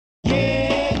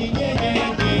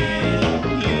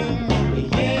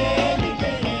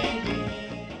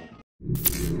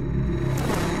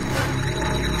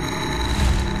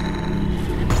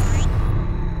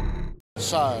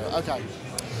Okay.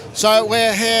 So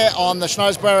we're here on the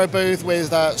Schneisborough booth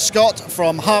with Scott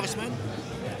from Harvestman.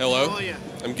 Hello. How are you?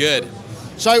 I'm good.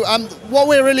 So what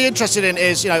we're really interested in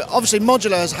is, obviously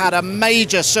modular has had a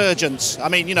major surgence. I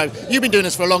mean, you've been doing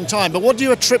this for a long time, but what do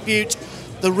you attribute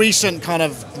the recent kind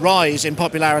of rise in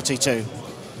popularity to?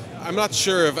 I'm not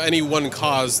sure of any one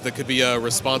cause that could be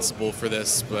responsible for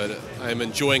this, but I'm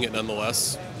enjoying it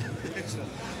nonetheless.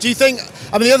 Do you think,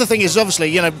 the other thing is obviously,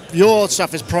 your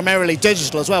stuff is primarily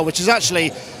digital as well, which is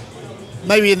actually,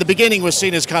 maybe in the beginning was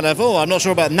seen as kind of, I'm not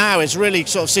sure about now, it's really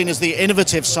sort of seen as the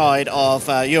innovative side of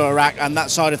Eurorack and that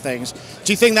side of things.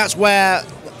 Do you think that's where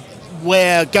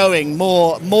we're going,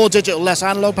 more digital, less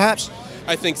analog perhaps?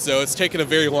 I think so. It's taken a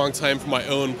very long time for my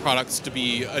own products to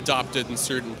be adopted in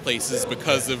certain places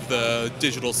because of the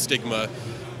digital stigma,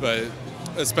 but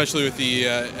especially with the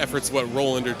efforts of what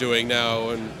Roland are doing now,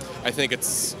 and I think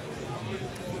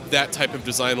that type of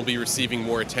design will be receiving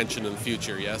more attention in the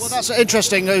future, yes. Well, that's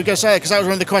interesting, you're going to say, because that was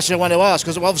one of the questions I wanted to ask,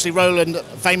 because obviously Roland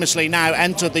famously now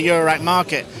entered the Eurorack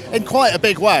market in quite a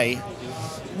big way.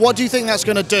 What do you think that's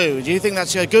going to do? Do you think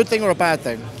that's a good thing or a bad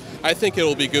thing? I think it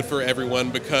will be good for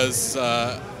everyone because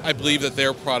I believe that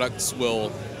their products will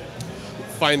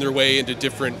find their way into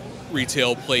different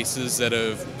retail places that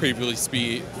have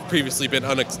previously been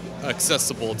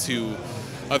inaccessible to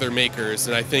other makers,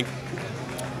 and I think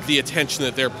the attention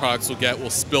that their products will get will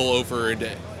spill over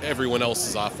into everyone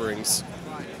else's offerings.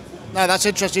 No, that's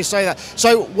interesting you say that.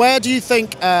 So where do you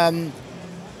think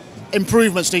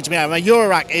improvements need to be made?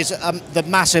 Eurorack is the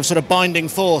massive sort of binding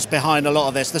force behind a lot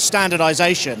of this, the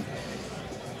standardization.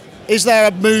 Is there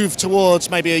a move towards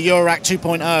maybe a Eurorack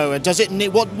 2.0? And does it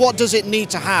need, what does it need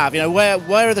to have?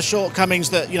 Where are the shortcomings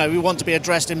that we want to be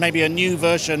addressed in maybe a new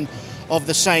version of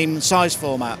the same size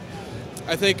format?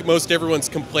 I think most everyone's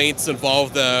complaints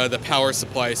involve the power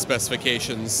supply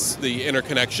specifications, the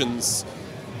interconnections.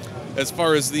 As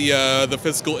far as the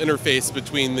physical interface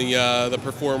between the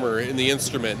performer and the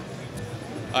instrument,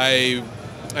 I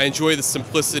enjoy the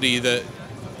simplicity that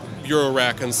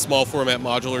Eurorack and small format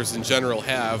modulars in general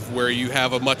have, where you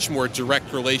have a much more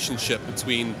direct relationship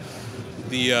between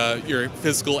your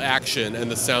physical action and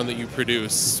the sound that you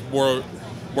produce, more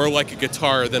like a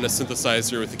guitar than a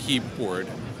synthesizer with a keyboard.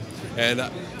 And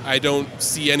I don't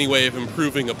see any way of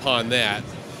improving upon that.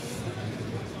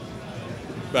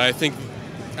 But I think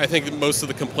that most of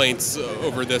the complaints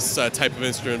over this type of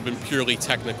instrument have been purely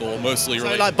technical, mostly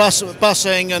related. So like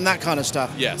busing and that kind of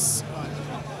stuff? Yes.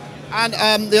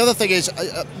 And the other thing is,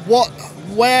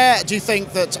 where do you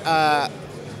think that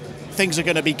things are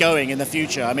going to be going in the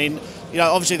future? I mean,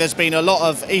 obviously there's been a lot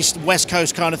of East-West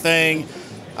Coast kind of thing.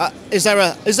 Is there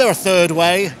a third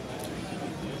way?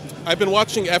 I've been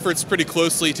watching efforts pretty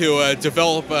closely to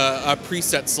develop a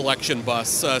preset selection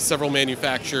bus. Several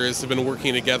manufacturers have been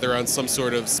working together on some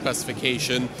sort of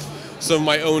specification. Some of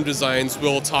my own designs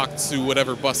will talk to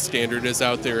whatever bus standard is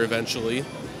out there eventually.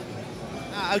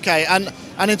 Okay, and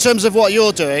in terms of what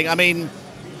you're doing, I mean,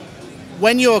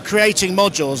 when you're creating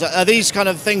modules, are these kind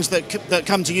of things that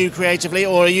come to you creatively,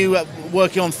 or are you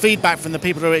working on feedback from the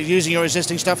people who are using your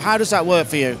existing stuff? How does that work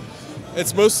for you?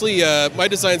 It's mostly, my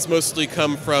designs mostly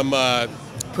come from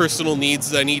personal needs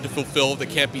that I need to fulfill that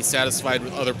can't be satisfied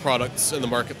with other products in the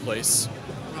marketplace.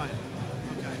 Right.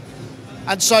 Okay.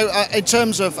 And so in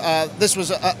terms of, this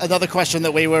was another question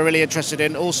that we were really interested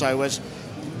in also, was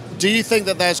do you think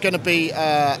that there's going to be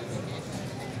a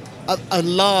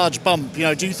large bump? Do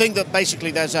you think that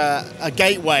basically there's a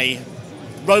gateway?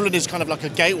 Roland is kind of like a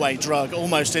gateway drug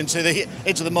almost into the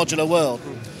modular world.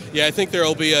 Yeah, I think there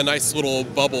will be a nice little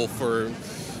bubble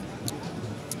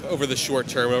over the short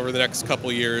term, over the next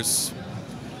couple years.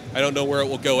 I don't know where it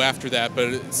will go after that,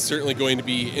 but it's certainly going to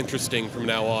be interesting from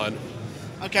now on.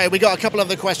 Okay, we got a couple of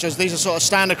other questions. These are sort of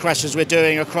standard questions we're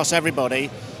doing across everybody.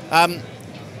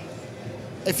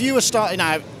 If you were starting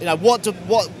out,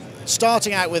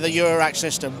 starting out with a Eurorack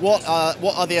system, what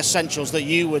are the essentials that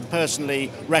you would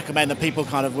personally recommend that people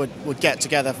kind of would get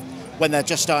together when they're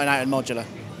just starting out in modular?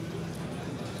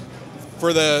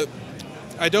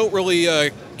 I don't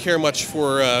really care much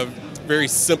for very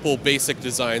simple basic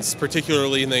designs,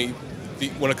 particularly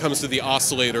when it comes to the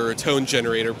oscillator or tone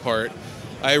generator part.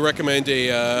 I recommend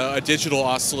a digital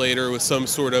oscillator with some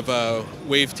sort of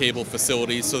wavetable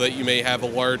facility so that you may have a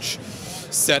large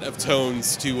set of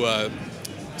tones to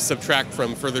subtract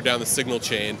from further down the signal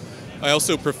chain. I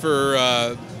also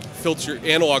prefer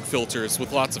analog filters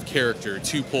with lots of character,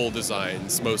 two-pole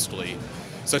designs mostly,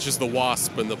 such as the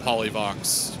Wasp and the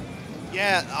Polyvox.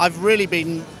 Yeah, I've really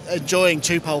been enjoying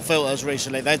two-pole filters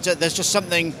recently. There's just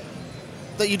something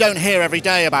that you don't hear every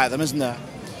day about them, isn't there?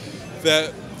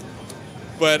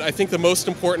 but I think the most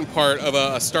important part of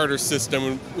a starter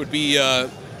system would be a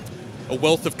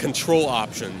wealth of control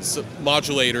options,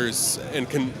 modulators,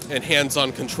 and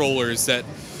hands-on controllers that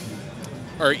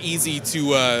are easy to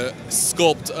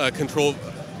sculpt a control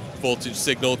voltage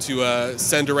signal to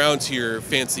send around to your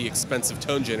fancy, expensive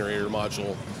tone generator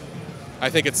module.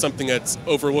 I think it's something that's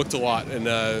overlooked a lot in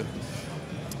a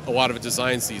lot of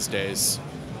designs these days.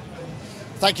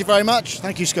 Thank you very much.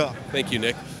 Thank you, Scott. Thank you,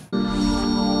 Nick.